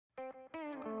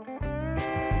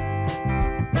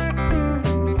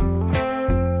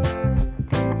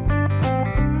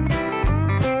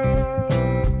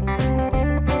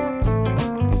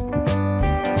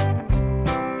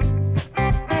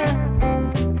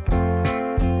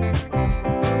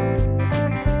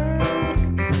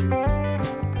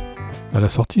la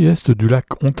sortie est du lac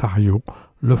Ontario,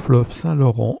 le fleuve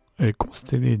Saint-Laurent est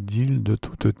constellé d'îles de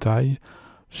toute taille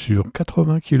sur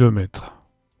 80 km.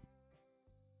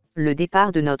 Le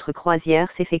départ de notre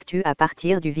croisière s'effectue à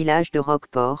partir du village de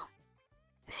Rockport.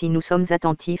 Si nous sommes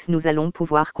attentifs, nous allons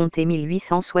pouvoir compter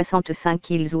 1865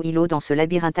 îles ou îlots dans ce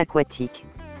labyrinthe aquatique.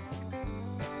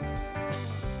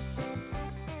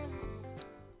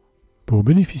 Pour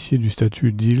bénéficier du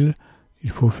statut d'île,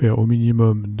 il faut faire au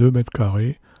minimum 2 mètres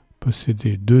carrés,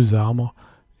 posséder 2 arbres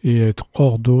et être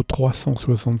hors d'eau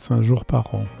 365 jours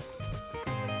par an.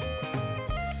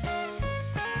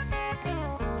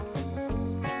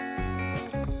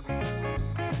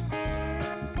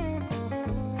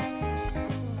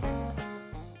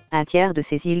 Un tiers de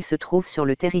ces îles se trouvent sur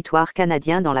le territoire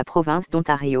canadien dans la province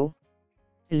d'Ontario.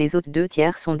 Les autres 2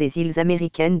 tiers sont des îles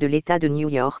américaines de l'État de New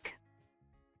York.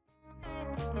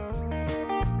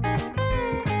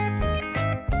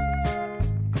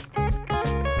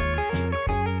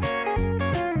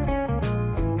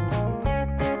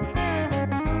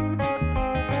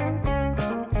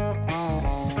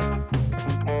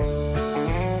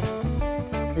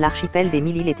 L'archipel des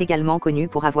Mille-Îles est également connu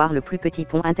pour avoir le plus petit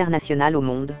pont international au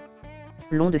monde.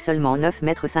 Long de seulement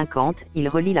 9,50 m, il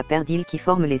relie la paire d'îles qui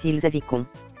forment les îles Avicon.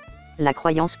 La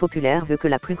croyance populaire veut que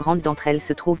la plus grande d'entre elles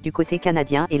se trouve du côté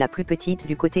canadien et la plus petite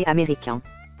du côté américain.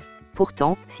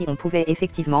 Pourtant, si on pouvait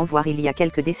effectivement voir il y a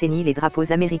quelques décennies les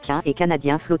drapeaux américains et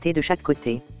canadiens flotter de chaque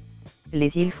côté.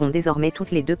 Les îles font désormais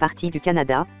toutes les 2 parties du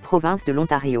Canada, province de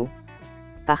l'Ontario.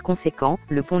 Par conséquent,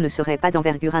 le pont ne serait pas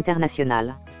d'envergure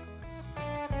internationale.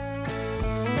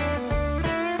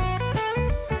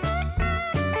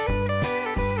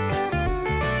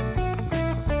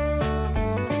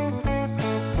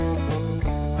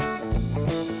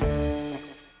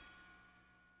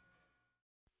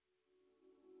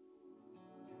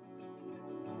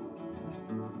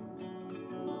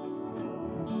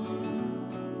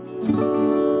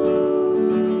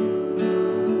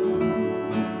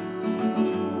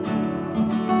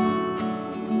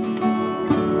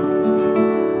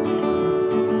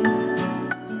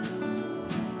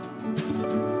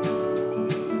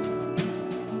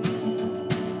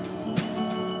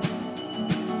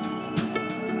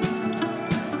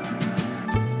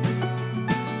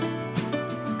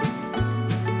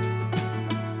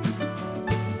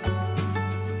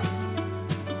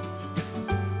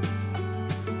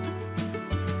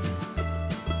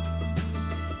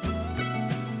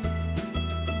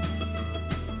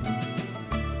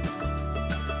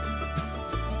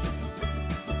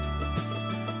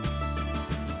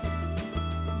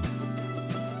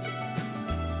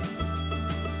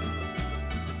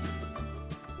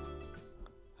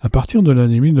 À partir de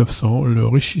l'année 1900, le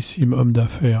richissime homme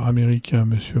d'affaires américain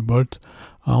M. Bolt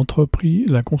a entrepris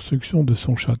la construction de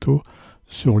son château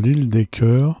sur l'île des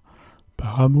Cœurs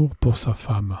par amour pour sa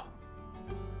femme.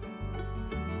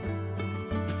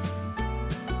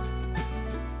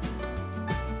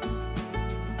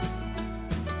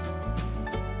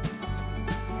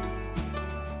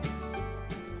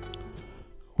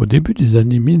 Au début des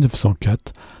années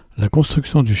 1904, la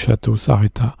construction du château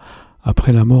s'arrêta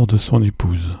après la mort de son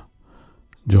épouse.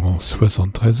 Durant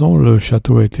 73 ans, le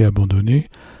château a été abandonné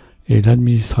et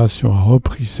l'administration a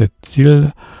repris cette île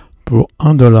pour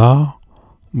 $1,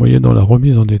 moyennant la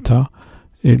remise en état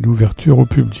et l'ouverture au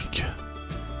public.